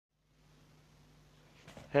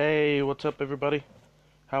Hey, what's up, everybody?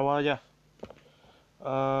 How are ya?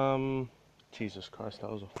 Jesus Christ, that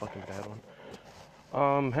was a fucking bad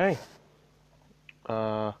one. Hey,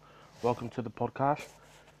 uh, welcome to the podcast.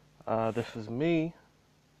 This is me,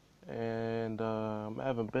 and I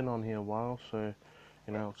haven't been on here a while, so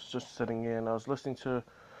I was just sitting here and I was listening to a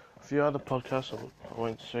few other podcasts. I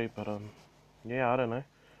won't say, but yeah, I don't know.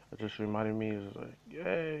 It just reminded me, it was like,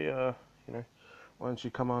 hey, why don't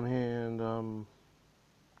you come on here and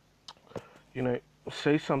you know,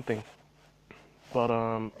 say something? But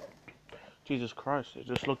Jesus Christ, I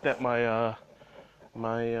just looked at my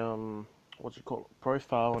what's it called,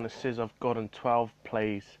 profile, and it says I've gotten 12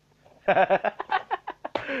 plays.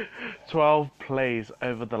 12 plays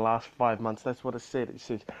over the last 5 months. That's what it said. It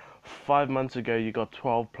says 5 months ago you got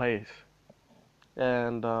 12 plays.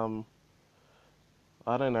 And I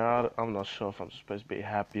don't know, I'm not sure if I'm supposed to be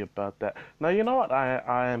happy about that. No, you know what,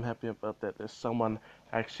 I am happy about that. There's someone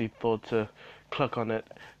actually thought to click on it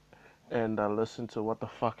and listen to what the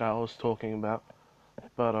fuck I was talking about.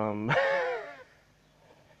 But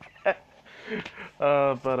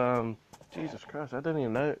Jesus Christ, I didn't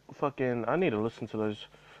even know. Fucking, I need to listen to those.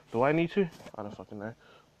 Do I need to? I don't fucking know.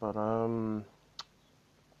 But I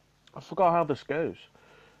forgot how this goes.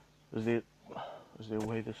 Is there a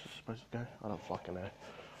way this is supposed to go? I don't fucking know.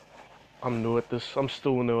 I'm new at this. I'm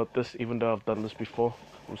still new at this, even though I've done this before.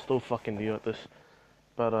 I'm still fucking new at this.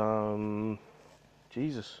 But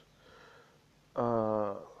Jesus.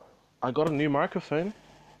 I got a new microphone.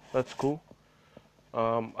 That's cool.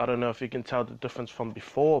 I don't know if you can tell the difference from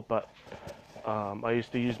before, but I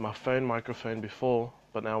used to use my phone microphone before,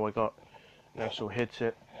 but now I got an actual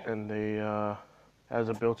headset, and they has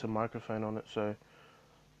a built-in microphone on it. So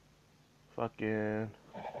fucking,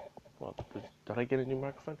 what, did I get a new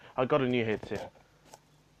microphone? I got a new headset,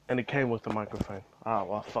 and it came with the microphone. Ah,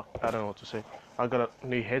 well, fuck, I don't know what to say. I got a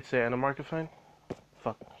new headset and a microphone.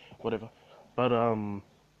 Fuck, whatever. But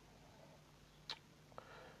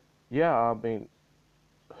yeah, I mean,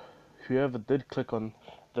 whoever did click on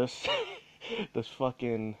this this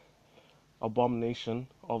fucking abomination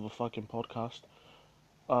of a fucking podcast,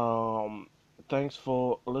 um thanks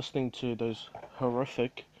for listening to those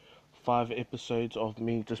horrific 5 episodes of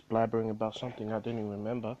me just blabbering about something I didn't even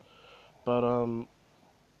remember. But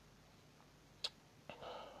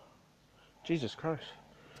Jesus Christ,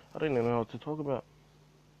 I didn't even know what to talk about.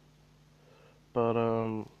 But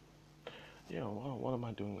yeah, what am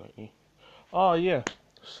I doing lately? Oh yeah,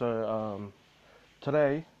 so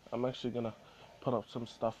today I'm actually gonna put up some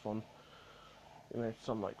stuff on,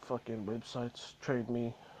 some like fucking websites, Trade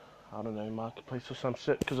Me, I don't know, Marketplace or some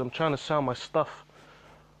shit, because I'm trying to sell my stuff.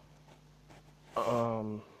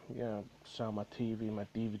 Um, yeah, sell my TV, my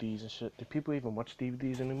DVDs and shit. Do people even watch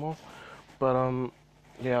DVDs anymore? But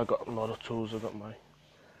yeah, I got a lot of tools. I got my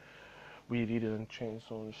weed eater and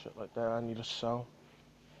chainsaw and shit like that. I need to sell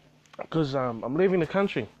because I'm leaving the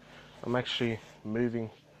country. I'm actually moving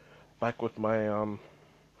back with my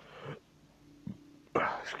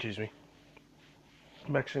excuse me.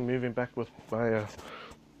 I'm actually moving back with my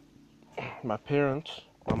my parents,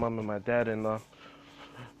 my mum and my dad in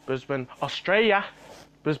Brisbane, Australia.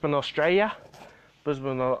 Brisbane, Australia.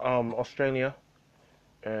 Brisbane, Australia.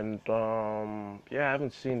 And yeah, I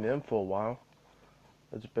haven't seen them for a while.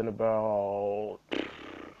 It's been about,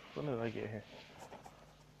 when did I get here?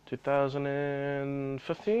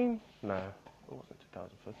 2015? No, it wasn't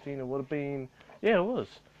 2015. It would have been, yeah, it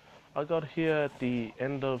was. I got here at the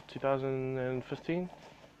end of 2015.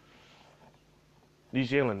 New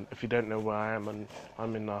Zealand, if you don't know where I am,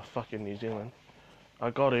 I'm in fucking New Zealand. I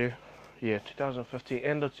got here, yeah, 2015,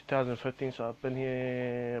 end of 2015, so I've been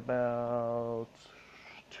here about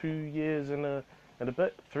 2 years and a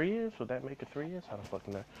bit. 3 years? Would that make it 3 years? I don't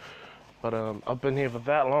fucking know. But I've been here for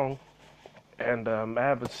that long, and I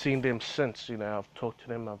haven't seen them since. I've talked to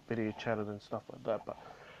them, I've video chatted and stuff like that, but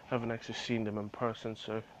I haven't actually seen them in person,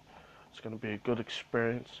 so it's gonna be a good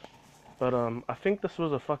experience. But I think this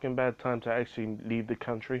was a fucking bad time to actually leave the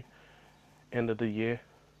country. End of the year,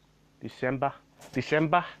 December.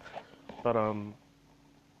 But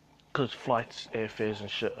cause flights, airfares and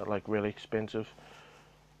shit are like really expensive.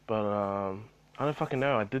 But I don't fucking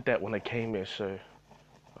know. I did that when I came here, so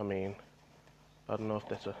I mean, I don't know if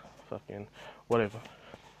that's a fucking whatever.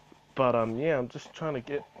 But yeah, I'm just trying to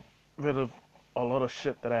get rid of a lot of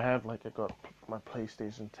shit that I have. Like I got my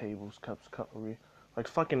PlayStation, tables, cups, cutlery, like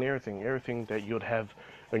fucking everything that you'd have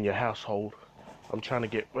in your household. I'm trying to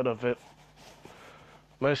get rid of it.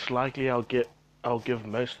 Most likely I'll give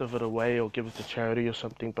most of it away or give it to charity or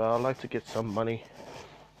something, but I'd like to get some money,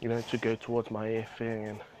 to go towards my airfare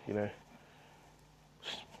and,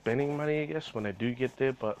 spending money, I guess, when I do get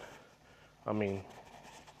there. But I mean,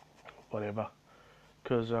 whatever.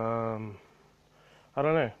 Cause I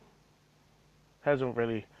don't know. Hasn't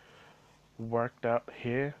really worked out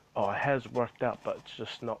here. Oh, it has worked out, but it's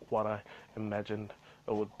just not what I imagined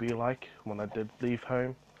it would be like when I did leave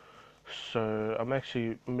home. So I'm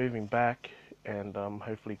actually moving back and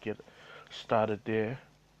hopefully get started there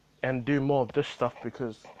and do more of this stuff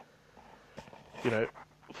because, you know,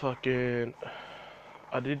 fucking,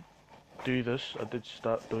 I did do this. I did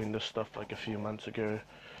start doing this stuff like a few months ago,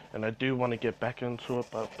 and I do want to get back into it,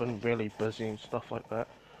 but I've been really busy and stuff like that.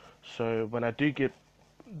 So when I do get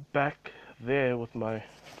back there with my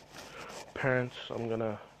parents, I'm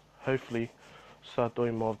gonna hopefully start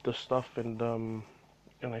doing more of this stuff and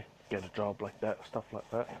you know, get a job like that, stuff like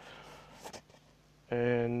that.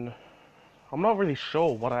 And I'm not really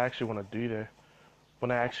sure what I actually want to do there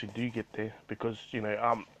when I actually do get there because, you know,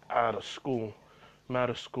 I'm out of school. I'm out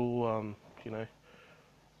of school, you know,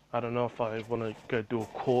 I don't know if I want to go do a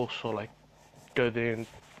course or like go there and,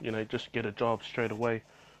 you know, just get a job straight away.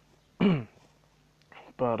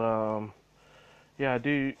 But yeah, I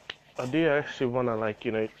do actually want to like,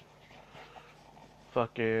 you know,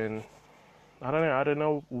 fucking, I don't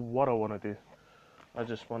know what I want to do. I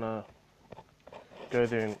just want to go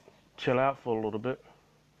there and chill out for a little bit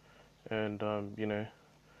and, you know,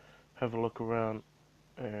 have a look around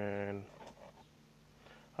and,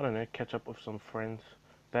 I don't know, catch up with some friends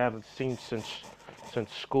that I haven't seen since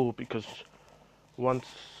school because once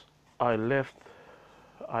I left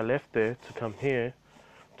there to come here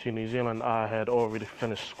to New Zealand, I had already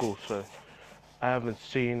finished school, so I haven't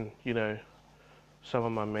seen, you know, some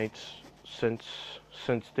of my mates since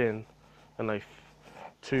then in like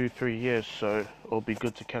 2-3 years, so it'll be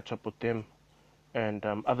good to catch up with them and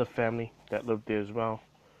other family that live there as well.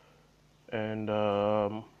 And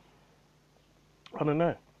I don't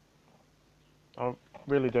know. I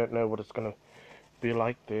really don't know what it's gonna be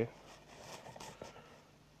like there,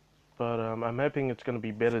 but I'm hoping it's gonna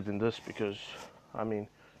be better than this because, I mean,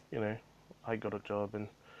 you know, I got a job and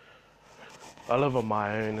I live on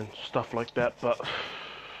my own and stuff like that. But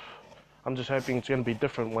I'm just hoping it's gonna be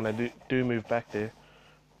different when I do move back there.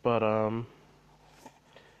 But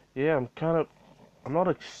yeah, I'm not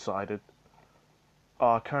excited.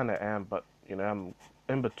 Oh, I kind of am, but you know, I'm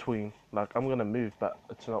in between. Like, I'm gonna move, but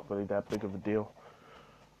it's not really that big of a deal.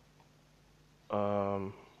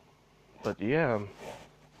 But yeah,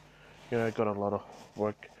 you know, I got a lot of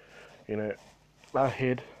work, you know,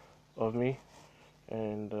 ahead of me,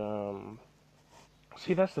 and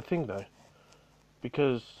see, that's the thing though,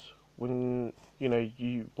 because when you know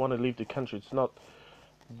you want to leave the country, it's not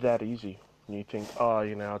that easy. When you think, oh,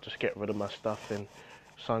 you know, I'll just get rid of my stuff and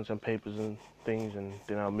sign some papers and things, and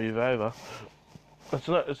then I'll move over.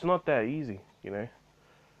 It's not that easy, you know.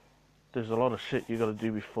 There's a lot of shit you got to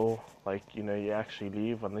do before, like, you know, you actually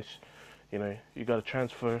leave, unless, you know, you got to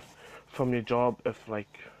transfer from your job if,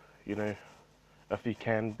 like, you know, if you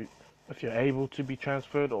can be, if you're able to be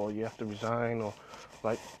transferred, or you have to resign, or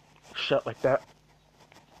like shit like that.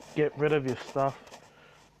 Get rid of your stuff,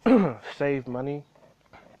 save money,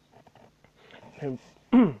 and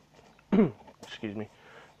excuse me,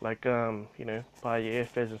 like you know, buy your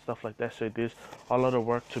airfares and stuff like that. So there's a lot of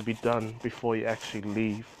work to be done before you actually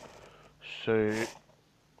leave. So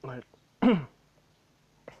like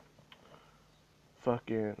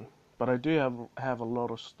fucking, but I do have a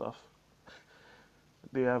lot of stuff. I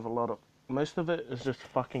do have a lot of, most of it is just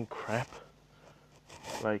fucking crap.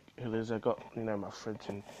 Like, I got, you know, my fridge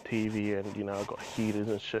and TV, and, you know, I got heaters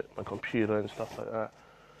and shit, my computer and stuff like that.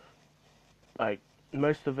 Like,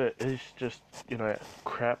 most of it is just, you know,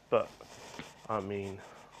 crap, but, I mean,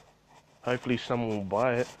 hopefully someone will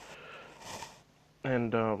buy it.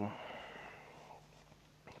 And, you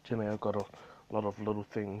know, I've got a lot of little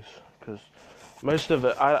things, because most of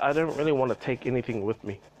it, I don't really want to take anything with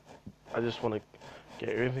me. I just want to get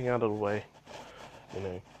everything out of the way, you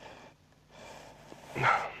know.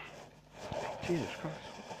 Jesus Christ,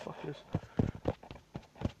 what the fuck is...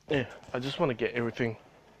 Yeah, I just want to get everything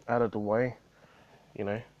out of the way, you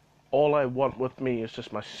know. All I want with me is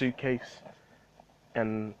just my suitcase,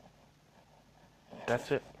 and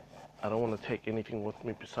that's it. I don't want to take anything with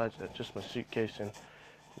me besides that, just my suitcase and,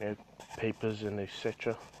 you know, papers and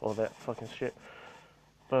etc. All that fucking shit.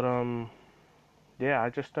 But, yeah, I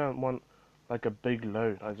just don't want, like, a big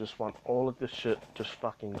load. I just want all of this shit just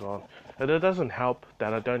fucking gone. And it doesn't help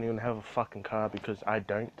that I don't even have a fucking car, because I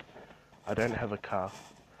don't have a car.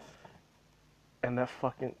 And that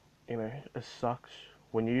fucking, you know, it sucks.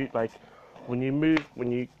 When you, like, when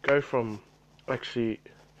you go from actually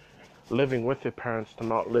living with your parents to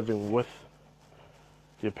not living with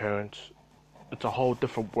your parents, it's a whole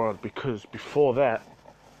different world, because before that,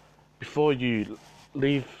 before you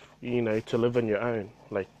leave, to live on your own,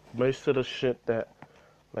 like, most of the shit that,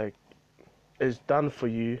 like, is done for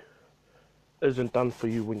you isn't done for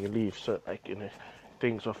you when you leave. So, like,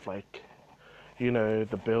 things of, like,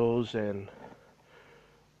 the bills, and,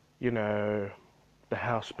 you know, the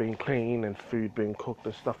house being clean and food being cooked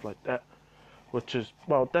and stuff like that, which is,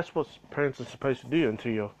 well, that's what parents are supposed to do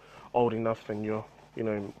until you're old enough and you're,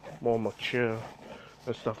 more mature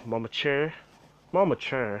and stuff. More mature, more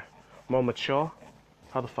mature.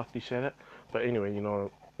 How the fuck do you say that? But anyway, you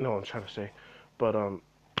know what I'm trying to say. But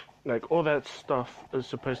like, all that stuff is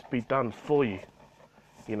supposed to be done for you.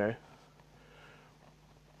 You know,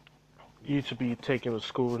 you to be taken to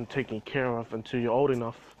school and taken care of until you're old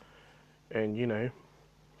enough, and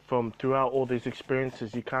from throughout all these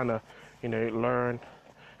experiences, you kind of, learn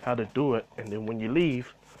how to do it, and then when you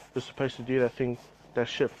leave, they're supposed to do that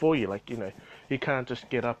shit for you. Like, you can't just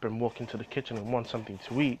get up and walk into the kitchen and want something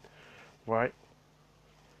to eat, right?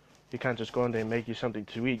 You can't just go in there and make you something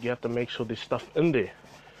to eat. You have to make sure there's stuff in there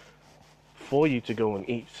for you to go and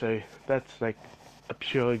eat. So that's like a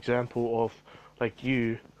pure example of, like,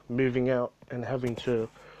 you moving out and having to,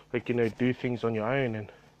 like, do things on your own.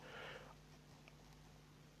 And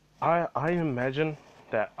I imagine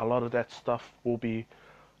that a lot of that stuff will be,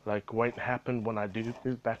 like, won't happen when I do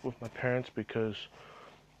move back with my parents, because,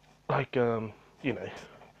 like, my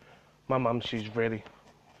mum, she's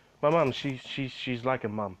like a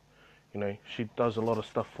mum. She does a lot of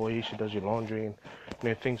stuff for you. She does your laundry and,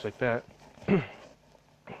 things like that.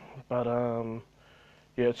 But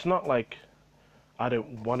yeah, it's not like I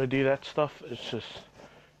don't want to do that stuff. It's just,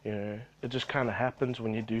 it just kind of happens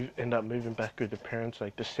when you do end up moving back with your parents.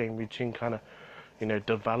 Like, the same routine kind of,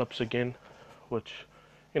 develops again, which,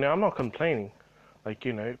 I'm not complaining, like,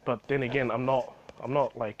 but then again, I'm not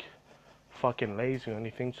like fucking lazy or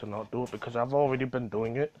anything to not do it, because I've already been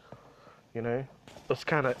doing it. It's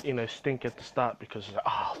kind of, stink at the start, because it's like,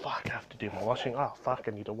 oh fuck, I have to do my washing. Oh fuck,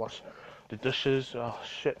 I need to wash the dishes. Oh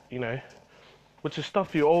shit, which is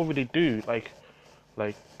stuff you already do, like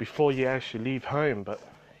before you actually leave home. But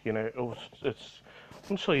it's.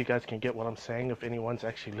 I'm sure you guys can get what I'm saying if anyone's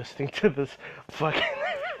actually listening to this fucking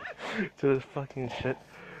to this fucking shit.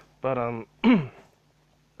 But and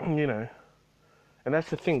that's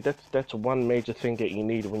the thing. That's one major thing that you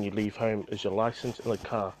need when you leave home, is your license and a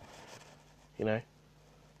car.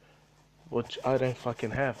 Which I don't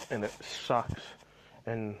fucking have, and it sucks.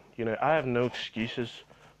 And I have no excuses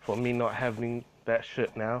for me not having that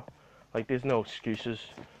shit now. Like, there's no excuses.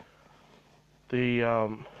 The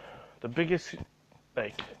biggest,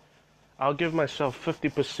 like, I'll give myself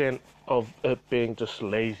 50% of it being just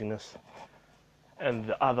laziness, and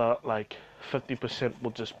the other, like, 50%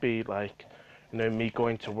 will just be, like, me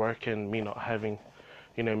going to work and me not having,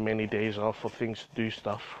 many days off or things to do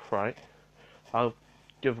stuff, right? I'll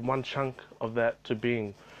give one chunk of that to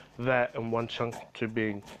being that, and one chunk to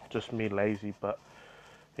being just me lazy. But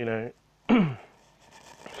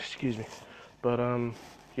excuse me. But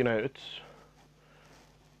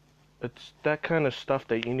it's that kind of stuff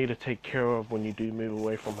that you need to take care of when you do move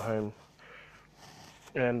away from home.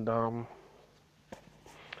 And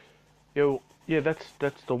yeah,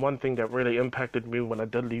 that's the one thing that really impacted me when I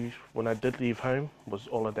did leave home, was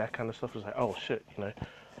all of that kind of stuff. It was like, oh shit,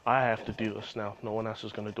 I have to do this now. No one else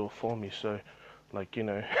is gonna do it for me. So, like,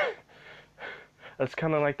 it's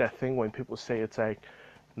kind of like that thing when people say, it's like,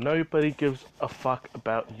 nobody gives a fuck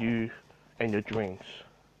about you and your dreams.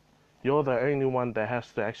 You're the only one that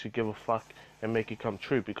has to actually give a fuck and make it come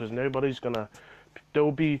true, because there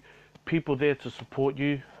will be people there to support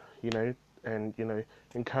you, and,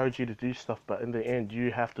 encourage you to do stuff, but in the end, you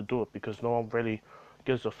have to do it, because no one really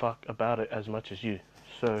gives a fuck about it as much as you.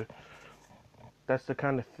 So, that's the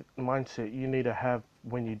kind of mindset you need to have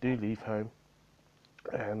when you do leave home.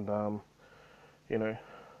 And,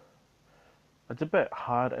 it's a bit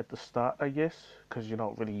hard at the start, I guess, because you're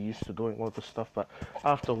not really used to doing all the stuff, but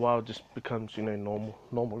after a while, it just becomes, normal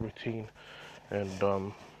routine.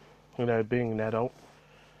 And, being an adult,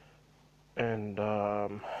 and,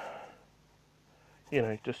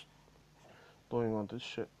 just doing all this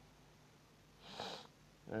shit.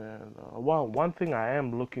 And, one thing I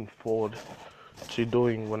am looking forward to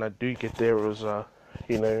doing when I do get there is, what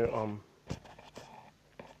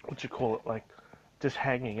you call it, like, just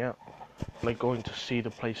hanging out, like, going to see the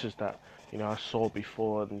places that, I saw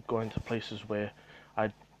before, and going to places where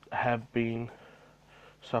I have been,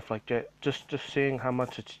 stuff like that. Just seeing how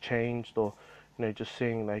much it's changed, or, just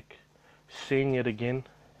seeing it again.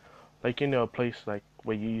 Like, a place like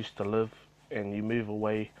where you used to live, and you move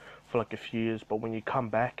away for like a few years, but when you come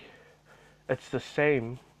back, it's the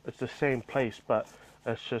same. It's the same place, but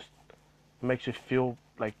it's just makes you feel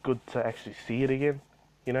like good to actually see it again.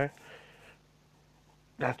 You know,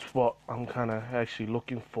 that's what I'm kind of actually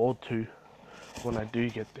looking forward to when I do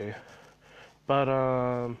get there. But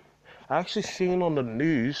I actually seen on the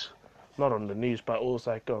news, not on the news, but it was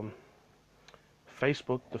like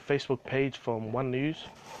Facebook, the Facebook page from One News.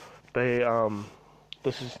 They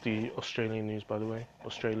this is the Australian news, by the way,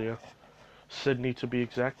 Australia, Sydney to be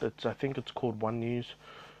exact. I think it's called One News,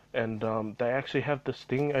 and they actually have this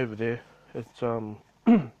thing over there. It's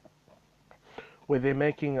where they're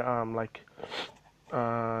making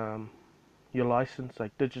your license,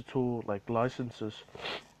 like digital like licenses,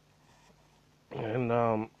 and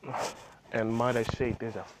might I say,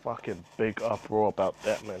 there's a fucking big uproar about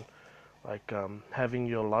that, man. Like having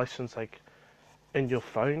your license like in your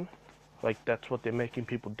phone, like that's what they're making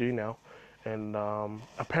people do now, and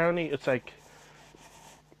apparently it's like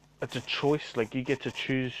it's a choice. Like you get to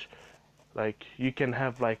choose. Like you can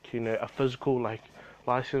have like a physical like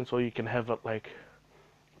license, or you can have it like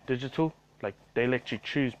digital. Like they let you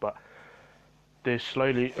choose, but they're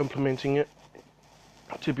slowly implementing it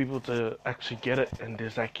to people to actually get it. And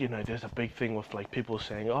there's like there's a big thing with like people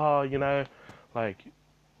saying, oh, like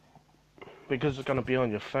because it's gonna be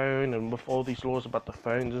on your phone, and with all these laws about the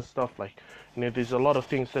phones and stuff, like there's a lot of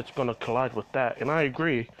things that's gonna collide with that. And I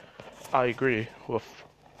agree with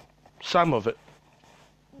some of it.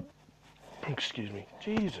 Excuse me.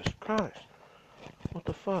 Jesus Christ. What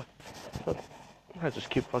the fuck? I just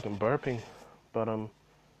keep fucking burping. But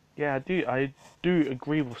yeah, I do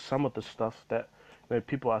agree with some of the stuff that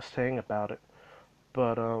people are saying about it.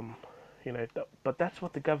 But but that's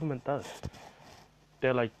what the government does.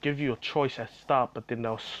 They like give you a choice at start, but then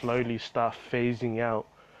they'll slowly start phasing out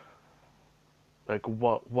like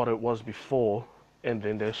what it was before, and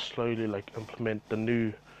then they'll slowly like implement the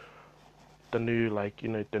new like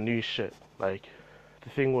the new shit. Like the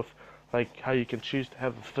thing with like how you can choose to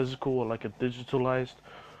have a physical or like a digitalized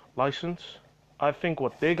license. I think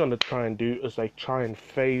what they're gonna try and do is like try and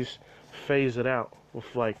phase it out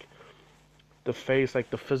with like the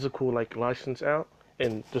physical like license out,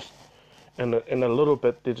 and just in a little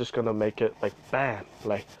bit they're just gonna make it like bam,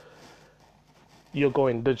 like you're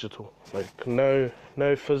going digital, like no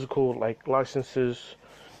physical like licenses,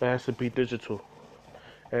 it has to be digital.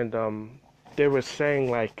 And they were saying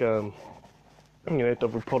like the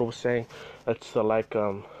reporter was saying it's to like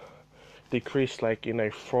decrease like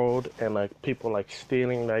fraud and like people like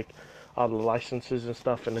stealing like other licenses and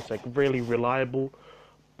stuff, and it's like really reliable.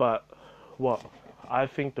 But what I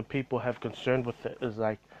think the people have concern with it is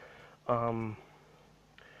like um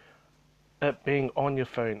it being on your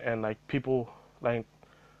phone, and like people like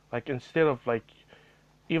instead of like,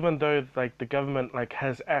 even though like the government like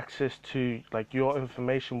has access to like your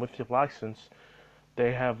information with your license,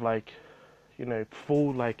 they have like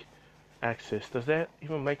full like access. Does that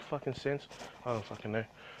even make fucking sense? I don't fucking know.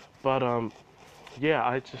 But yeah,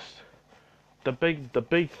 I just the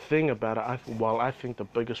big thing about it, I think the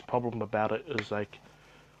biggest problem about it is like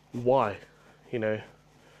why, you know,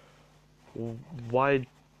 why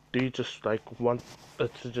do you just like want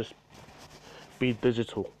it to just be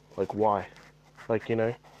digital? Like why? Like I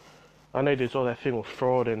know there's all that thing with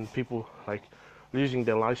fraud and people like losing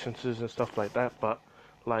their licenses and stuff like that, but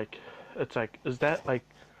like it's like, is that like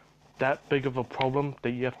that big of a problem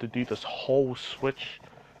that you have to do this whole switch?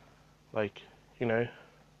 Like, you know,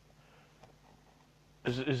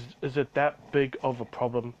 is it that big of a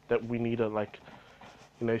problem that we need to like,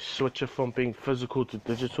 switch it from being physical to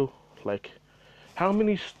digital? Like, how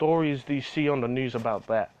many stories do you see on the news about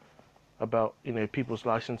that? About people's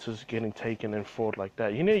licenses getting taken and fraud like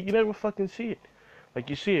that. You never fucking see it. Like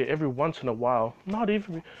you see it every once in a while. Not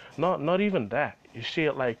even that. You see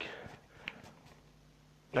it like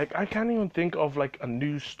I can't even think of like a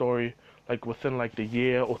news story like within like the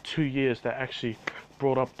year or 2 years that actually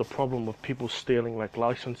brought up the problem of people stealing like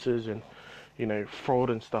licenses and fraud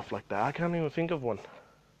and stuff like that. I can't even think of one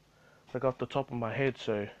like off the top of my head.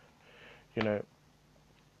 So you know,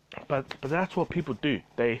 but that's what people do.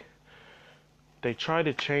 They try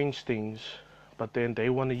to change things, but then they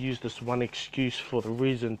want to use this one excuse for the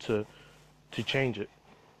reason to change it,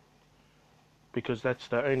 because that's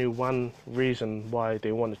the only one reason why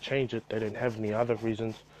they want to change it. They don't have any other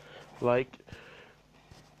reasons, like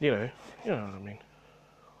you know what I mean.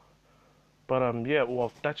 But yeah,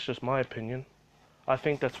 well, that's just my opinion. I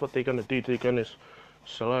think that's what they're gonna do. They're gonna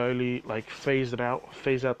slowly like phase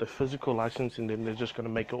out the physical license, and then they're just gonna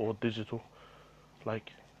make it all digital,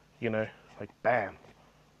 like like bam.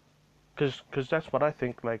 Because that's what I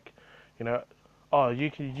think. Like, oh,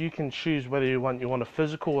 you can choose whether you want a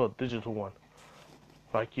physical or digital one.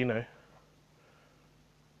 Like,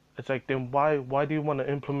 it's like, then why do you want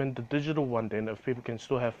to implement the digital one then if people can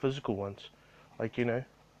still have physical ones? Like,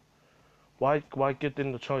 why give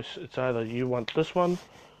them the choice? It's either you want this one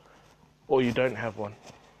or you don't have one.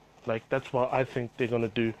 Like, that's what I think they're gonna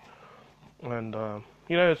do. And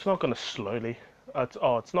it's not gonna slowly.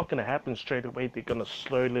 It's not gonna happen straight away. They're gonna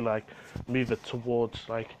slowly like move it towards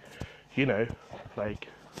like, you know, like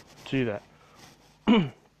do that.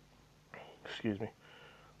 Excuse me.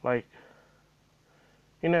 Like,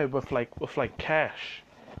 with like cash,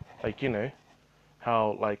 like,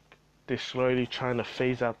 how like they're slowly trying to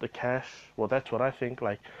phase out the cash. Well, that's what I think.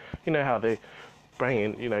 Like, how they bring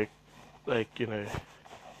in, like,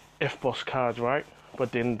 FBOS cards, right?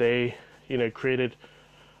 But then they, created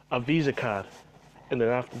a Visa card, and then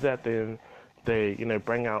after that, then they,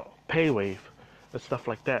 bring out PayWave and stuff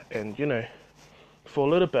like that. And for a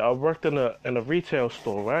little bit, I worked in a retail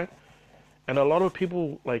store, right? And a lot of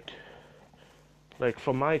people like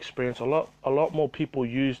from my experience, a lot more people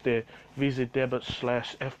use their Visa debit /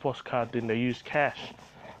 FPOS card than they use cash.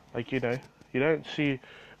 Like, you don't see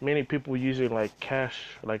many people using like cash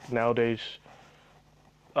like nowadays.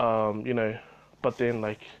 But then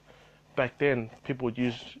like back then people would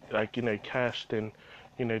use like cash than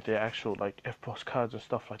their actual like FPOS cards and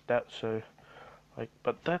stuff like that. So like,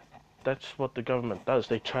 but that's what the government does.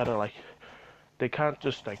 They try to like, they can't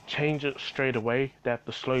just like change it straight away. They have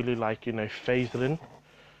to slowly like phase it in,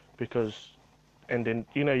 because and then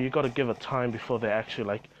you got to give it time before they actually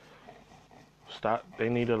like start. They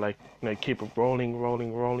need to like keep it rolling,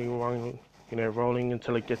 rolling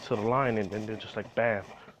until it gets to the line, and then they're just like, bam,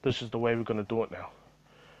 this is the way we're gonna do it now.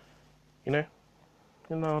 You know,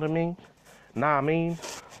 you know what I mean? Nah, I mean,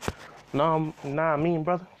 nah, I mean,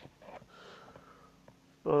 brother.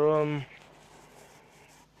 But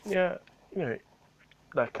yeah,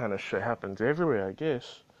 that kind of shit happens everywhere, I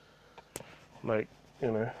guess. Like,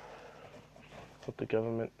 with the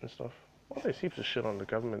government and stuff. Well, there's heaps of shit on the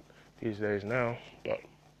government these days now, but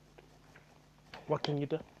what can you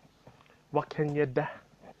do? What can you do?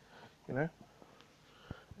 You know?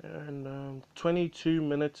 And 22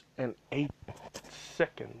 minutes and 8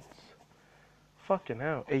 seconds. Fucking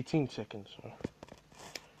hell, 18 seconds.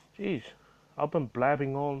 Jeez, I've been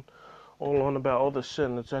blabbing all on about all this shit,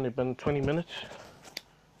 and it's only been 20 minutes.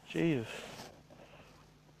 Jeez.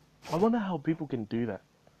 I wonder how people can do that.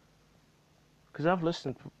 Because I've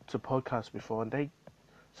listened to podcasts before, and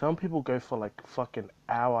some people go for like fucking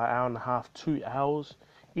hour and a half, 2 hours,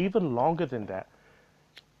 even longer than that.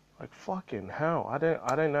 Like, fucking hell, I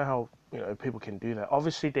don't know how people can do that.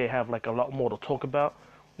 Obviously, they have like a lot more to talk about,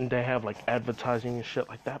 and they have like advertising and shit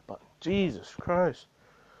like that. But Jesus Christ,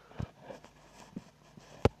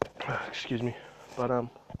 excuse me. But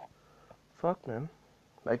fuck, man,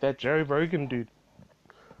 like that Jerry Rogan dude.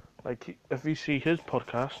 Like, if you see his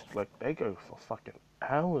podcast, like, they go for fucking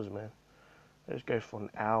hours, man. They just go for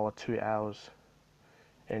an hour, 2 hours.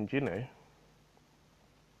 And, he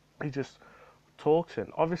just talks.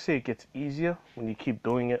 And obviously it gets easier when you keep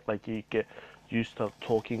doing it. Like, you get used to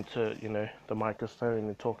talking to, the microphone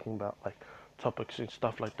and talking about, like, topics and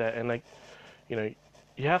stuff like that. And, like, you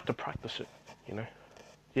have to practice it,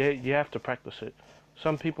 Yeah, you have to practice it.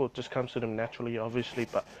 Some people, it just comes to them naturally, obviously,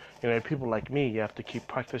 but, people like me, you have to keep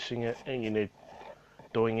practicing it and,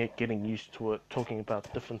 doing it, getting used to it, talking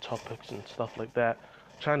about different topics and stuff like that,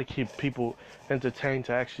 trying to keep people entertained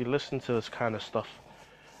to actually listen to this kind of stuff,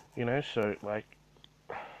 so, like,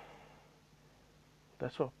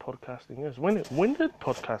 that's what podcasting is. When did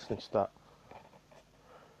podcasting start?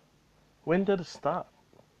 When did it start?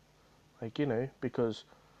 Like, because,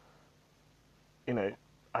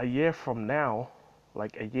 a year from now,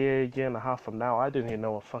 like a year and a half from now, I didn't even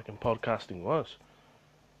know what fucking podcasting was.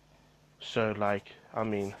 So, like, I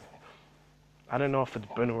mean, I don't know if it's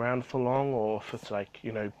been around for long or if it's like,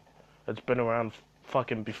 it's been around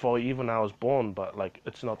fucking before even I was born, but like,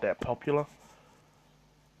 it's not that popular.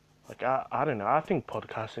 Like, I don't know. I think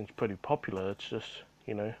podcasting's pretty popular. It's just,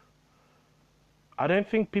 I don't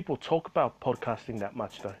think people talk about podcasting that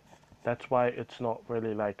much though. That's why it's not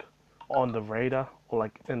really like on the radar or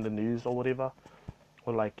like in the news or whatever.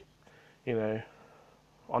 Or like,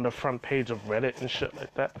 on the front page of Reddit and shit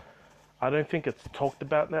like that. I don't think it's talked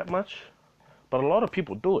about that much, but a lot of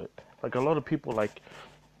people do it. Like, a lot of people like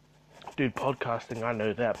do podcasting, I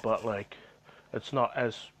know that, but like, it's not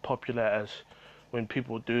as popular as when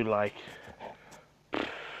people do like,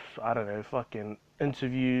 I don't know, fucking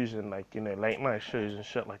interviews and like, late night shows and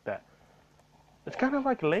shit like that. It's kind of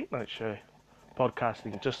like a late night show,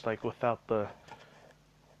 podcasting, just like without the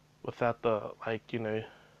without the, like,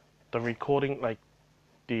 the recording, like,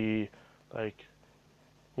 the, like,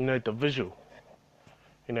 the visual.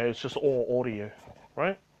 It's just all audio,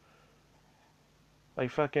 right? Like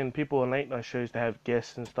fucking people on late night shows, they have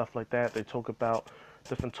guests and stuff like that. They talk about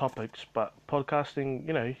different topics, but podcasting,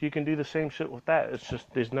 you can do the same shit with that. It's just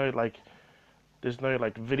there's no like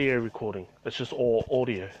video recording. It's just all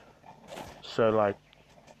audio. So like,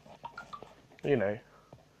 you know,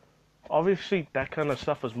 obviously that kind of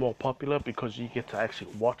stuff is more popular because you get to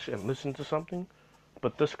actually watch and listen to something.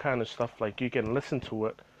 But this kind of stuff, like you can listen to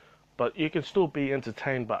it, but you can still be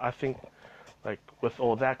entertained. But I think like with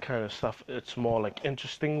all that kind of stuff, it's more like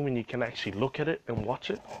interesting when you can actually look at it and watch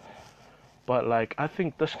it. But like I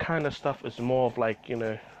think this kind of stuff is more of like,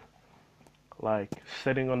 like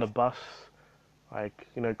sitting on the bus, like,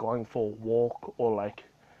 going for a walk, or like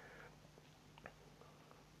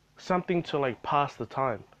something to like pass the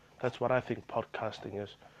time. That's what I think podcasting is.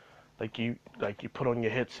 Like you put on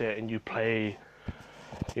your headset and you play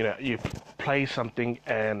something,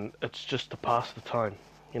 and it's just to pass the time,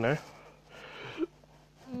 you know?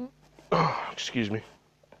 Excuse me.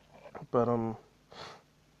 But pardon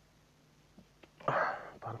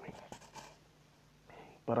me.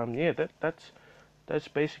 But yeah, that's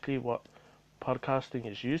basically what podcasting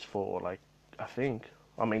is used for. Like, I think.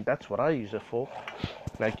 I mean, that's what I use it for.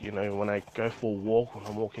 Like, when I go for a walk, when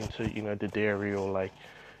I'm walking to, the dairy, or like,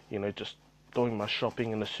 just doing my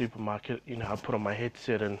shopping in the supermarket, I put on my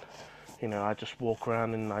headset and, I just walk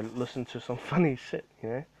around and I listen to some funny shit,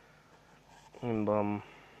 And,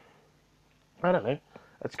 I don't know.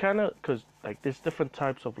 It's kind of, because, like, there's different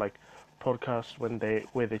types of, like, podcasts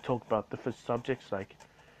where they talk about different subjects. Like,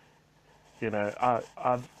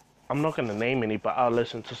 I'm not going to name any, but I'll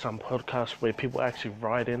listen to some podcasts where people actually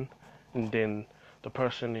write in, and then the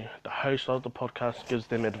host of the podcast gives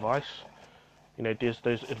them advice. There's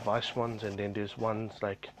those advice ones, and then there's ones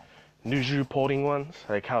like news reporting ones,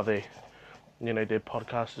 like how their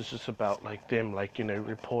podcast is just about like them, like,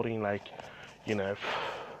 reporting you know,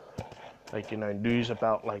 news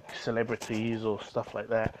about like celebrities or stuff like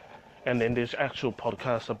that. And then there's actual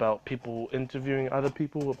podcasts about people interviewing other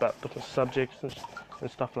people about different subjects and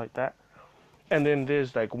stuff like that. And then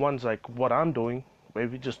there's like ones like what I'm doing, where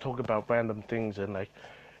we just talk about random things and like,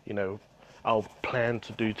 our plan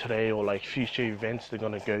to do today, or like future events they're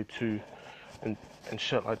gonna go to, and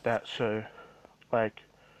shit like that. So like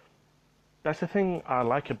that's the thing I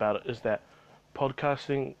like about it, is that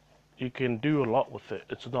podcasting, you can do a lot with it.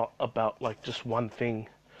 It's not about like just one thing.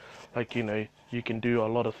 Like, you can do a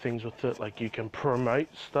lot of things with it. Like, you can promote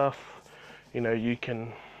stuff, you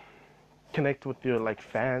can connect with your like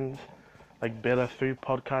fans like better through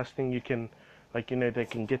podcasting. You can, like, they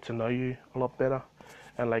can get to know you a lot better.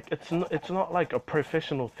 And like it's not like a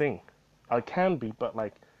professional thing. I can be, but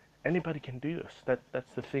like anybody can do this.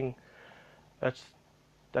 That's the thing. That's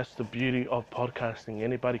the beauty of podcasting.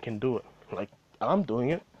 Anybody can do it. Like, I'm doing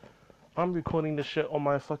it. I'm recording this shit on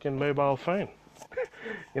my fucking mobile phone.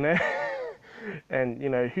 you know And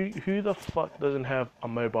who the fuck doesn't have a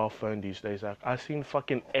mobile phone these days? Like, I've seen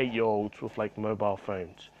fucking 8-year-olds with like mobile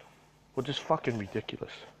phones, which is fucking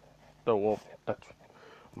ridiculous. Though, well, that's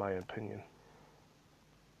my opinion.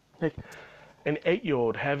 Like, an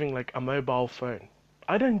 8-year-old having like a mobile phone.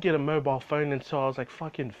 I didn't get a mobile phone until I was like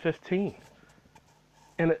fucking 15,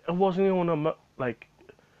 and it wasn't even like,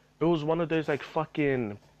 it was one of those like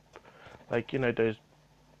fucking, like,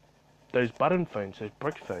 those button phones, those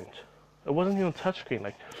brick phones. It wasn't even touchscreen.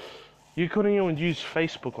 Like, you couldn't even use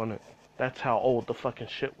Facebook on it. That's how old the fucking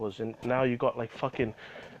shit was. And now you got like fucking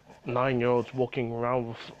 9-year-olds walking around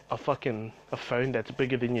with a phone that's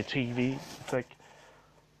bigger than your TV. It's like,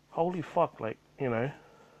 holy fuck, like,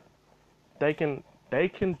 they can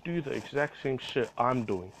do the exact same shit I'm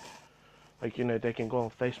doing. Like, they can go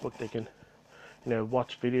on Facebook, they can,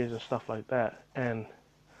 watch videos and stuff like that. And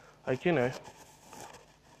like,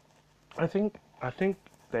 I think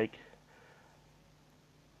like,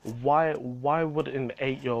 why would an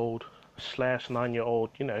 8-year-old / 9-year-old,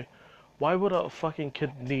 why would a fucking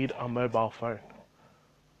kid need a mobile phone?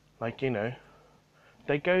 Like,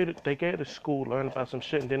 they go to school, learn about some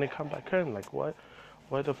shit, and then they come back home. Like, what?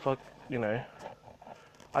 Why the fuck?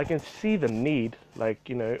 I can see the need, like,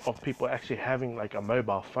 of people actually having like a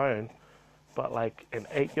mobile phone, but like an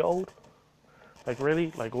 8-year-old, like,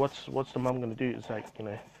 really, like, what's the mum gonna do? It's like,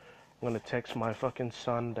 I'm gonna text my fucking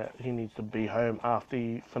son that he needs to be home after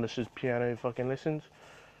he finishes piano fucking lessons,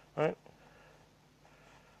 right?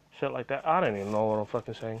 Shit like that. I don't even know what I'm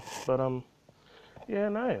fucking saying, but yeah,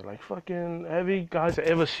 no, like, fucking, have you guys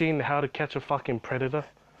ever seen How to Catch a Fucking Predator?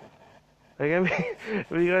 Like,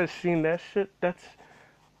 have you guys seen that shit?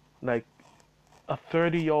 Like, a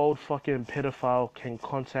 30-year-old fucking pedophile can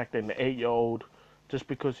contact an 8-year-old just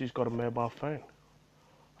because he's got a mobile phone.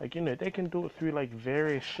 Like, they can do it through, like,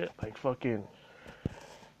 various shit, like fucking,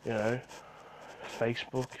 you know,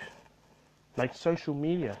 Facebook, like social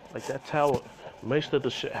media. Like, that's how most of the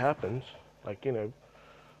shit happens. Like,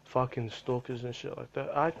 fucking stalkers and shit like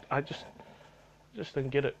that. I just don't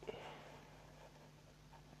get it.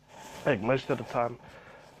 Like, most of the time,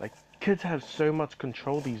 like, kids have so much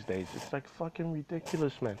control these days. It's like fucking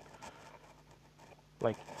ridiculous, man.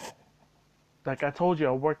 Like, I told you,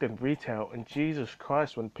 I worked in retail, and Jesus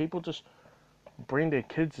Christ, when people just bring their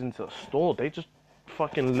kids into a store, they just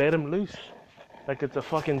fucking let them loose. Like, it's a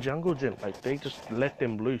fucking jungle gym. Like, they just let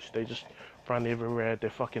them loose. They just run everywhere. They're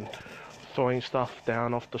fucking throwing stuff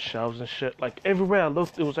down off the shelves and shit. Like, everywhere I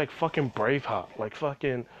looked, it was like fucking Braveheart. Like,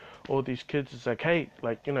 fucking all these kids, it's like, hey,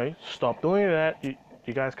 like, stop doing that.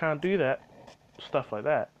 You guys can't do that. Stuff like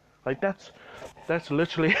that. Like, that's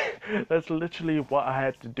literally that's literally what I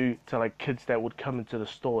had to do to, like, kids that would come into the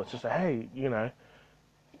store. It's just like, hey, you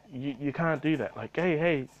can't do that. Like,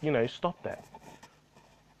 hey, stop that.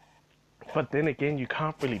 But then again, you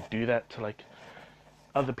can't really do that to, like,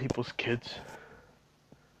 other people's kids.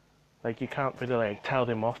 Like, you can't really, like, tell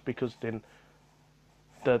them off, because then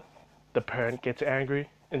the parent gets angry.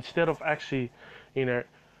 Instead of actually,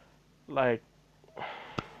 like,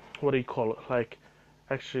 what do you call it? Like,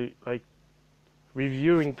 actually, like,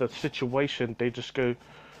 reviewing the situation, they just go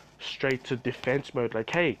straight to defense mode. Like,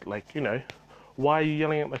 hey, like, why are you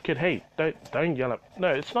yelling at my kid? Hey, don't yell at.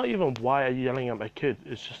 No, it's not even why are you yelling at my kid.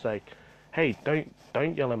 It's just like, hey,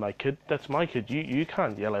 don't yell at my kid. That's my kid. You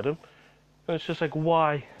can't yell at him. And it's just like,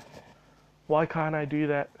 why? Why can't I do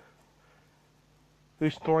that?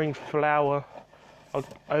 Who's throwing flour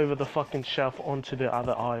over the fucking shelf onto the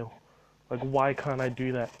other aisle? Like, why can't I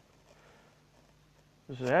do that?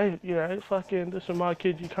 It's like, hey, fucking, this is my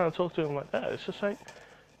kid. You can't talk to him like that. It's just like,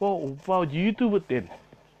 well, you do it then.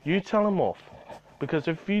 You tell him off. Because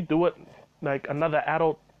if you do it, like, another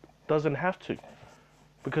adult doesn't have to.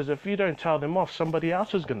 Because if you don't tell them off, somebody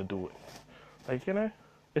else is gonna do it. Like,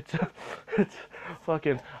 it's it's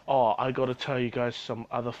fucking. Oh, I gotta tell you guys some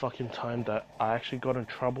other fucking time that I actually got in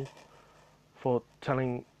trouble for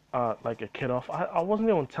telling like a kid off. I wasn't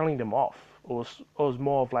even telling them off. It was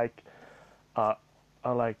more of like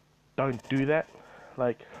like, don't do that.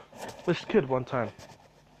 Like, this kid one time,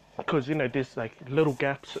 because there's like little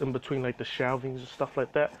gaps in between, like, the shelvings and stuff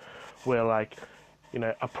like that, where, like,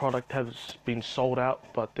 a product has been sold out,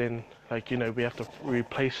 but then, like, we have to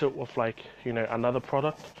replace it with, like, another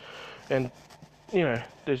product. And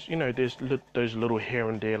there's those little here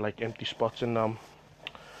and there, like, empty spots. And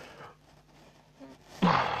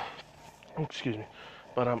excuse me,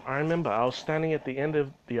 but I remember I was standing at the end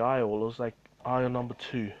of the aisle. It was like aisle number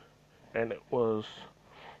 2, and it was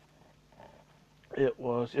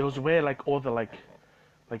where, like, all the, like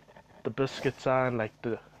the biscuits are, and, like,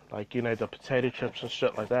 the, like, the potato chips and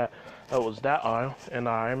shit like that. That was that aisle. And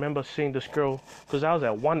I remember seeing this girl, because I was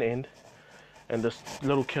at one end, and this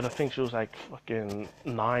little kid, I think she was like fucking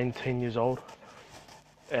 9, 10 years old,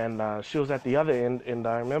 and she was at the other end. And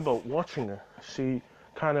I remember watching her. She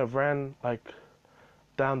kind of ran, like,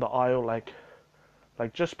 down the aisle, like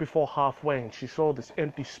just before halfway, and she saw this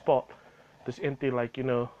empty spot, this empty, like,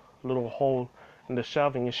 little hole in the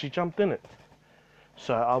shelving, and she jumped in it.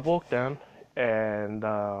 So I walked down, and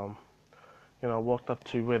walked up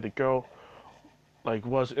to where the girl, like,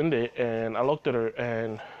 was in there, and I looked at her,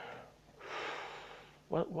 and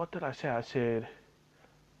what did I say? I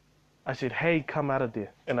said, hey, come out of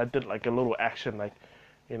there. And I did, like, a little action, like,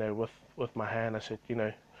 with my hand. I said,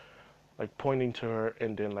 like, pointing to her,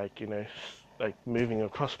 and then, like, like, moving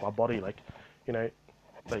across my body, like,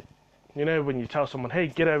 like, when you tell someone, hey,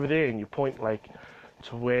 get over there, and you point, like,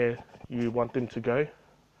 to where you want them to go.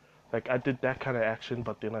 Like, I did that kind of action,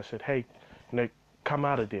 but then I said, hey, come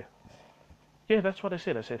out of there. Yeah, that's what I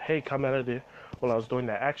said. I said, hey, come out of there, while I was doing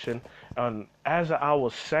that action. And as I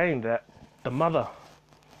was saying that, the mother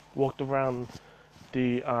walked around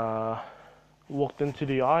walked into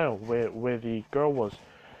the aisle where the girl was.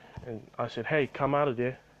 And I said, hey, come out of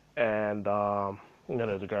there. And,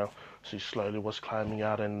 the girl, she slowly was climbing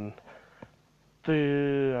out, and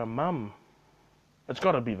the mum, it's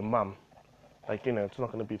got to be the mum. Like, it's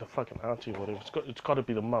not going to be the fucking auntie or whatever. It's got to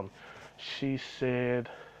be the mum. She said,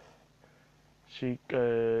 she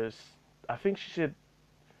goes, I think she said,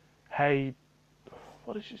 hey,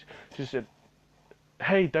 what did she say? She said,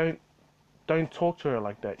 hey, don't talk to her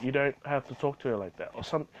like that. You don't have to talk to her like that. Or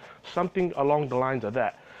something along the lines of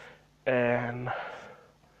that. And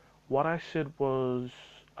what I said was,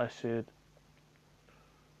 I said,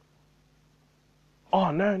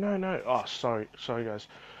 Oh, no, no, no. Oh, sorry, guys.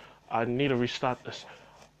 I need to restart this.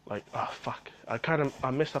 Like, oh, fuck.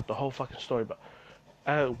 I messed up the whole fucking story, but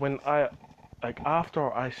when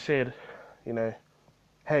after I said, you know,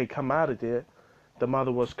 hey, come out of there, the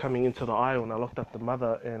mother was coming into the aisle, and I looked up to the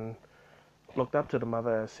mother and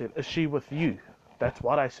said, is she with you? That's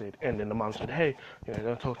what I said. And then the mom said, hey,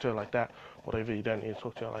 don't talk to her like that. Whatever, you don't need to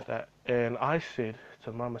talk to her like that. And I said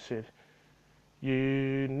to the mom, I said,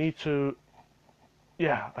 you need to,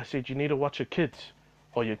 I said, you need to watch your kids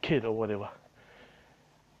or your kid or whatever.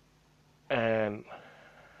 And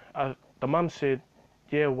the mum said,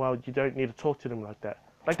 yeah, well, you don't need to talk to them like that.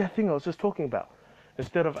 Like that thing I was just talking about.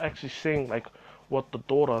 Instead of actually seeing like what the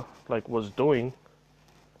daughter like was doing,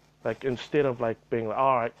 like instead of like being like,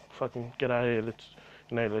 all right, fucking get out of here,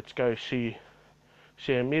 let's go. She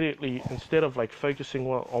immediately, instead of like focusing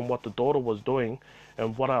on what the daughter was doing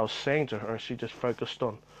and what I was saying to her, she just focused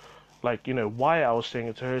on like, why I was saying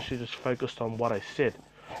it to her. She just focused on what I said,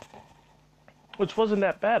 which wasn't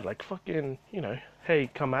that bad. Like fucking, hey,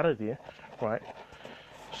 come out of there, right?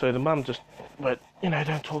 So the mum just, but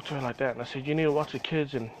don't talk to her like that. And I said, you need to watch the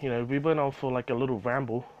kids. And we went on for like a little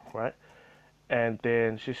ramble, right? And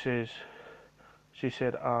then she said, you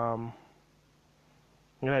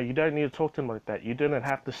don't need to talk to them like that. You didn't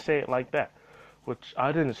have to say it like that, which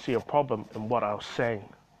I didn't see a problem in what I was saying.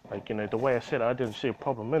 Like, the way I said it, I didn't see a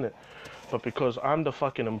problem in it. But because I'm the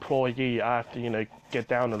fucking employee, I have to, get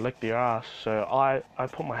down and lick their ass. So I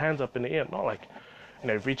put my hands up in the air, not like,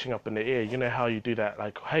 reaching up in the air. You know how you do that,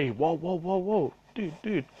 like, hey, whoa, whoa, whoa, whoa,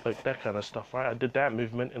 dude, like that kind of stuff, right? I did that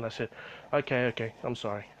movement, and I said, okay, I'm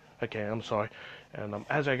sorry. Okay, I'm sorry. And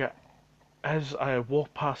as I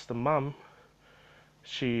walked past the mum,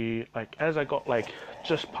 she, like, as I got, like,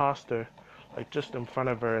 just past her, like, just in front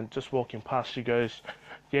of her and just walking past, she goes,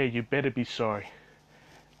 yeah, you better be sorry.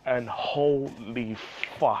 And holy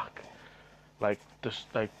fuck, like, this,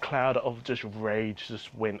 like, cloud of just rage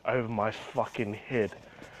just went over my fucking head.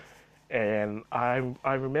 And I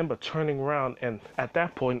remember turning around, and at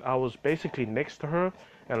that point, I was basically next to her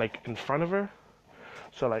and, like, in front of her.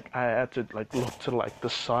 So, like, I had to, like, look to, like, the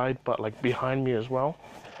side, but, like, behind me as well.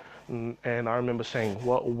 And I remember saying,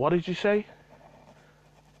 what did you say?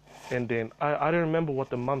 And then I don't remember what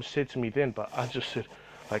the mum said to me then, but I just said,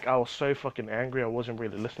 like, I was so fucking angry, I wasn't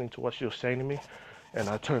really listening to what she was saying to me. And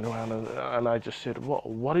I turned around and I just said,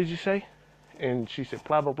 what did you say? And she said,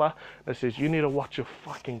 blah, blah, blah. And I said, you need to watch your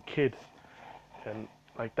fucking kid. And,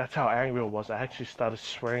 like, that's how angry I was. I actually started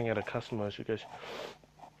swearing at a customer. She goes,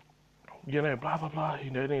 blah, blah, blah,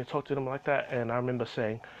 you need to talk to them like that. And I remember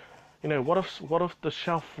saying, what if the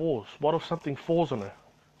shelf falls? What if something falls on her?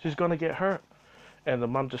 She's gonna get hurt. And the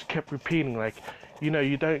mum just kept repeating, like, you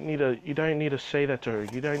don't need to say that to her.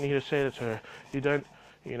 You don't need to say that to her. You don't,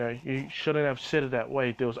 you shouldn't have said it that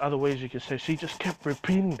way. There was other ways you could say. She just kept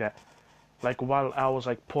repeating that, like, while I was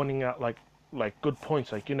like pointing out like good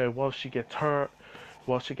points, like, what if she gets hurt?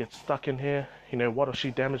 What if she gets stuck in here? What if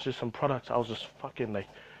she damages some products? I was just fucking like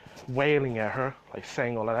wailing at her, like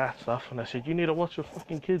saying all of that stuff. And I said, you need to watch your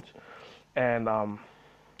fucking kids. And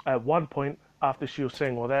at one point, after she was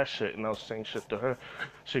saying all that shit and I was saying shit to her,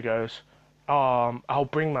 she goes, I'll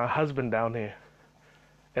bring my husband down here.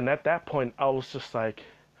 And at that point, I was just like,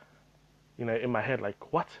 in my head,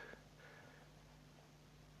 like, what?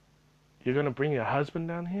 You're gonna bring your husband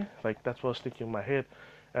down here? Like, that's what I was thinking in my head.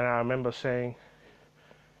 And I remember saying,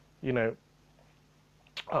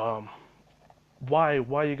 why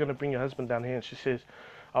are you gonna bring your husband down here? And she says,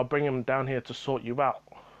 I'll bring him down here to sort you out.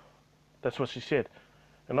 That's what she said.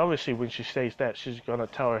 And obviously when she says that, she's gonna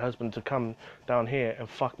tell her husband to come down here and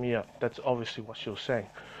fuck me up. That's obviously what she was saying.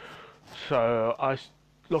 So I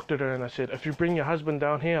looked at her and I said, if you bring your husband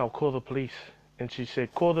down here, I'll call the police. And she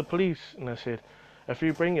said, call the police. And I said, if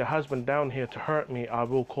you bring your husband down here to hurt me, I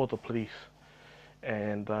will call the police.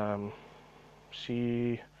 And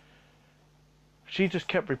she just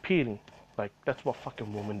kept repeating. Like, that's what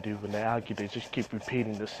fucking women do when they argue. They just keep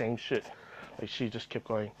repeating the same shit. Like, she just kept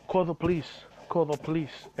going, call the police, call the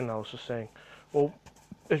police. And I was just saying, well,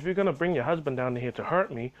 if you're gonna bring your husband down here to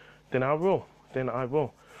hurt me, then I will.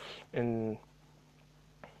 And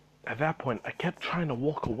at that point, I kept trying to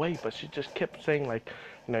walk away, but she just kept saying, like,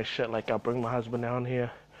 shit like, I'll bring my husband down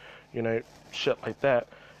here, shit like that.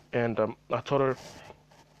 And I told her,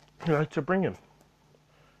 to bring him.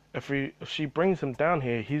 If she brings him down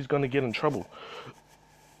here, he's gonna get in trouble.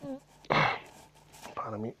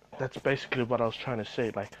 Pardon me. That's basically what I was trying to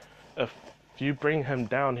say. Like, if you bring him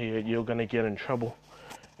down here, you're gonna get in trouble.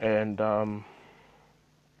 And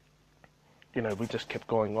we just kept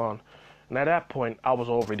going on. And at that point, I was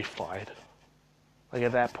already fired. Like,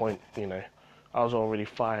 at that point, I was already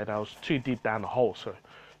fired. I was too deep down the hole. So,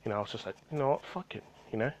 I was just like, you know what, fuck it,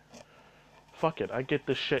 fuck it. I get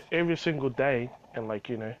this shit every single day, and like,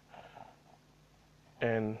 and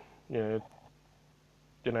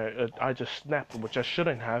I just snapped, which I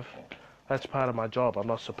shouldn't have. That's part of my job. I'm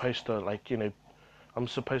not supposed to like, I'm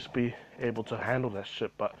supposed to be able to handle that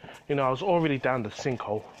shit. But I was already down the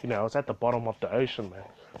sinkhole. I was at the bottom of the ocean, man.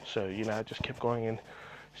 So I just kept going in.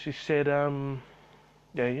 She said,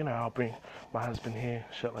 yeah, I'll bring my husband here,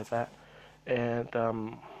 shit like that. And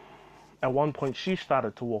at one point, she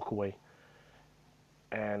started to walk away,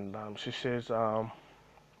 and she says,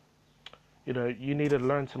 you need to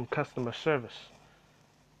learn some customer service.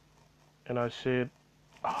 And I said,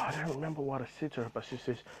 oh, I don't remember what I said to her, but she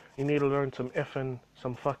says, you need to learn some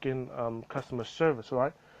fucking customer service,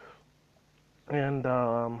 right? And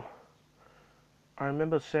I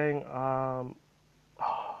remember saying,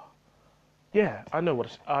 yeah, I know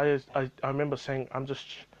what I remember saying, I'm just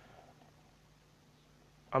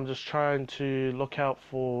trying to look out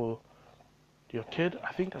for your kid.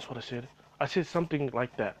 I think that's what I said. I said something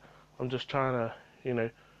like that. I'm just trying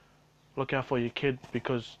to, look out for your kid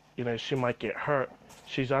because, she might get hurt.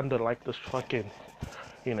 She's under like this fucking,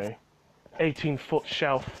 18-foot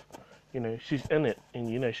shelf. She's in it,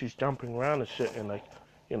 and she's jumping around and shit, and like,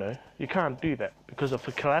 you can't do that because if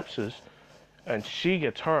it collapses and she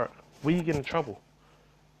gets hurt, we get in trouble.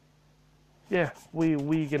 Yeah,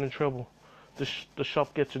 we get in trouble. The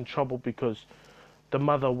shop gets in trouble because the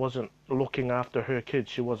mother wasn't looking after her kid.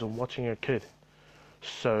 She wasn't watching her kid.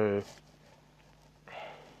 So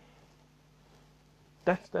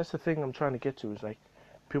that's the thing I'm trying to get to, is like,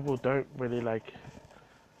 people don't really like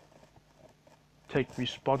take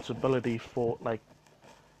responsibility for like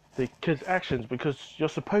their kids' actions because you're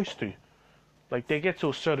supposed to. Like, they get to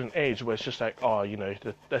a certain age where it's just like, oh,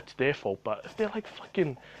 that's their fault. But if they're like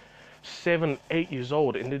fucking 7, 8 years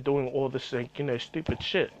old and they're doing all this like, stupid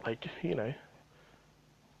shit, like, they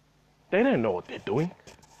don't know what they're doing.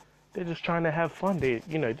 They're just trying to have fun. They're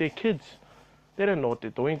kids. They don't know what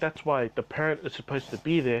they're doing. That's why the parent is supposed to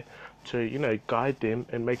be there to, guide them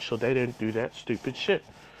and make sure they don't do that stupid shit.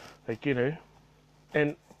 Like, and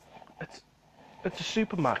it's a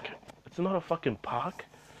supermarket. It's not a fucking park.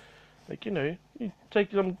 Like, you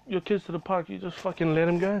take your kids to the park, you just fucking let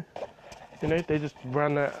them go. They just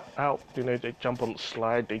run out, they jump on the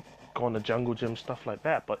slide, they go on the jungle gym, stuff like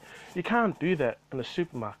that. But you can't do that in a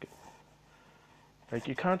supermarket. Like,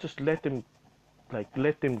 you can't just let them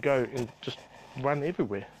go and just run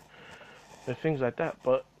everywhere. And things like that.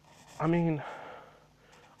 But, I mean,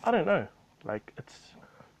 I don't know. Like, it's...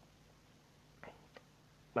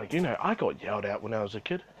 Like, I got yelled at when I was a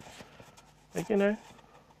kid. Like, it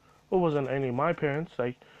wasn't only my parents.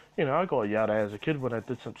 Like, I got yelled at as a kid when I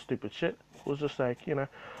did some stupid shit. It was just like,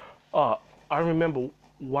 I remember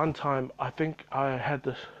one time, I think I had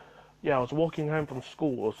this... Yeah, I was walking home from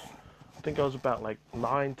school. I think I was about like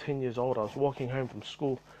 9, 10 years old. I was walking home from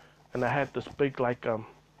school, and I had this big like one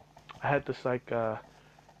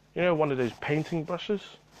of those painting brushes,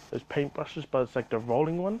 those paint brushes, but it's like the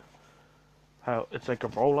rolling one. How it's like a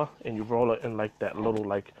roller, and you roll it in like that little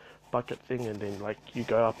like bucket thing, and then like you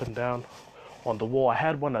go up and down on the wall. I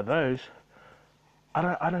had one of those.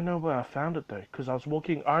 I don't know where I found it though, because I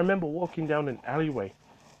remember walking down an alleyway,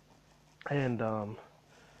 and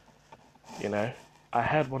I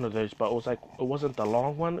had one of those, but it wasn't the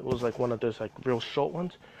long one. It was like one of those like real short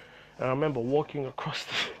ones. And I remember walking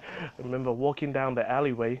down the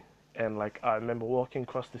alleyway, and like I remember walking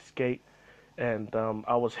across this gate, and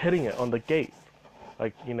I was hitting it on the gate,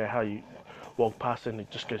 like how you walk past and it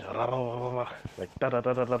just goes like da da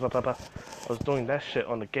da da da da da. I was doing that shit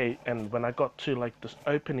on the gate, and when I got to like this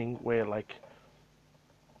opening where like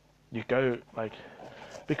you go like,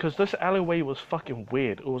 because this alleyway was fucking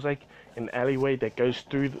weird. It was like an alleyway that goes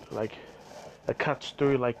through like, it cuts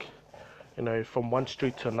through like, from one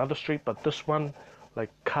street to another street, but this one, like,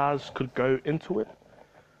 cars could go into it.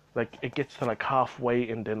 Like, it gets to like halfway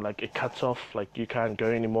and then like it cuts off, like you can't go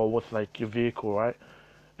anymore with like your vehicle, right?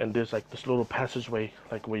 And there's like this little passageway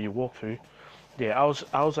like where you walk through. Yeah, I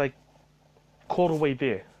was like quarter way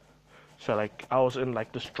there. So like I was in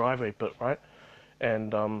like this driveway bit, right?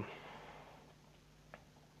 And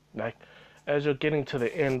like as you're getting to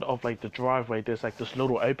the end of like the driveway, there's like this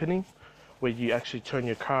little opening where you actually turn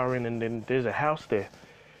your car in, and then there's a house there.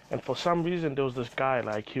 And for some reason there was this guy,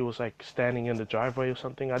 like he was like standing in the driveway or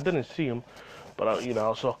something. I didn't see him, but I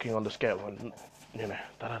was walking on the skate one,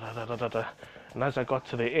 da da da da da da da. And as I got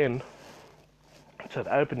to the end, to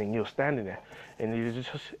the opening, he was standing there, and he just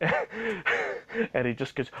and he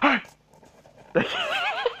just goes, "Hey!"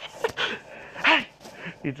 Hey!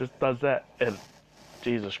 he just does that, and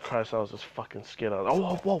Jesus Christ, I was just fucking scared. I was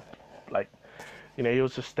like, oh, whoa, like, you know, he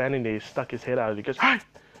was just standing there, he stuck his head out, and he goes, hey!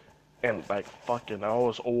 And like, fucking, I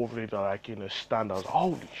was already like, you know, stunned. I was like,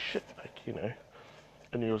 holy shit, like, you know.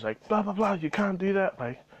 And he was like, blah, blah, blah, you can't do that,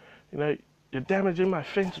 like, you know, you're damaging my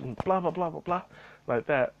fence, and blah, blah, blah, blah, blah, like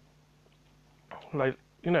that. Like,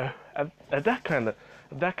 you know, at that kind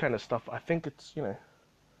of stuff, I think it's, you know,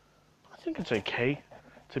 I think it's okay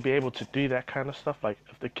to be able to do that kind of stuff. Like,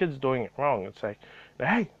 if the kid's doing it wrong, it's like,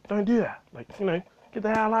 hey, don't do that. Like, you know, get the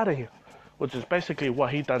hell out of here. Which is basically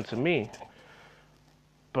what he done to me.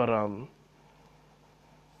 But,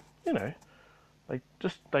 you know, like,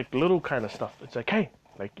 just, like, little kind of stuff. It's like, hey,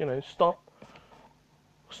 like, you know, stop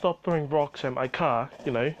throwing rocks at my car,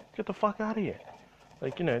 you know, get the fuck out of here.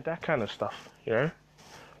 Like, you know, that kind of stuff, you know.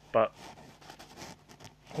 But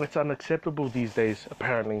it's unacceptable these days,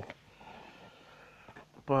 apparently.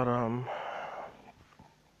 But,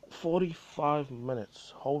 45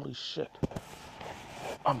 minutes. Holy shit.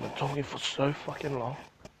 I've been talking for so fucking long.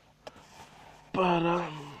 But, now,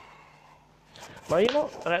 you know,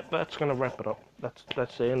 that's gonna wrap it up.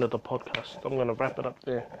 That's the end of the podcast. I'm gonna wrap it up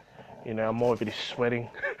there. You know, I'm already sweating.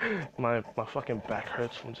 my fucking back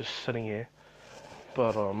hurts from just sitting here.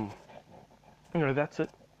 But, you know, that's it.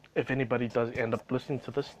 If anybody does end up listening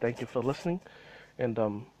to this, thank you for listening. And,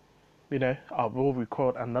 you know, I will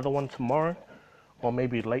record another one tomorrow, or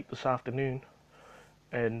maybe late this afternoon.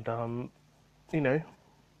 And, you know,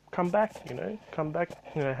 come back, you know,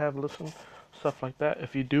 have a listen, stuff like that.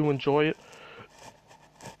 If you do enjoy it,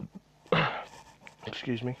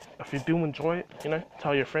 excuse me, if you do enjoy it, you know,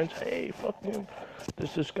 tell your friends, hey, fuck him,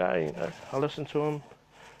 this guy, you know, I listen to him,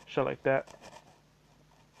 shit like that.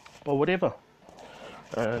 But whatever.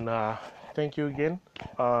 And, thank you again,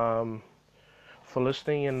 for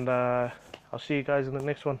listening, and, I'll see you guys in the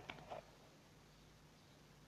next one.